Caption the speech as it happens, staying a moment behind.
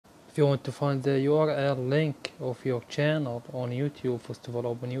If you want to find the URL link of your channel on YouTube, first of all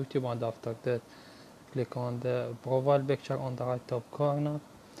open YouTube, and after that click on the profile picture on the right top corner,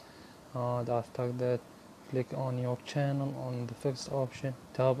 and after that click on your channel on the first option,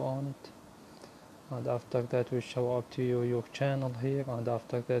 tap on it, and after that will show up to you your channel here, and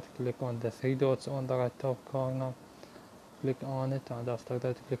after that click on the three dots on the right top corner, click on it, and after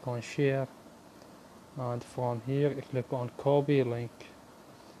that click on share, and from here click on copy link,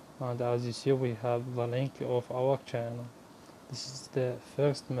 and as you see we have the link of our channel. This is the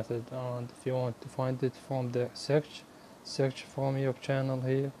first method, and if you want to find it from the search from your channel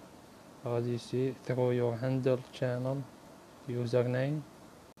here, as you see, through your handle channel username,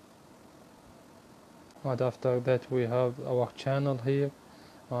 and after that we have our channel here,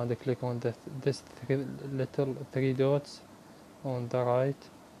 and click on this little three dots on the right,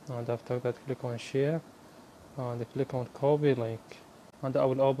 and after that click on share, and click on copy link, and I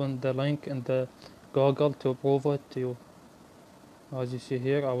will open the link in the Google to prove it to you. As you see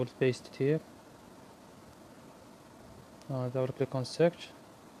here, I will paste it here, and I will click on search,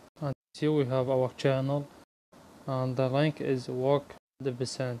 and here we have our channel, and the link is work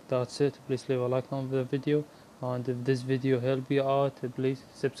 100%. That's it. Please leave a like on the video, and if this video helped you out, please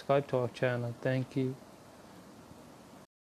subscribe to our channel. Thank you.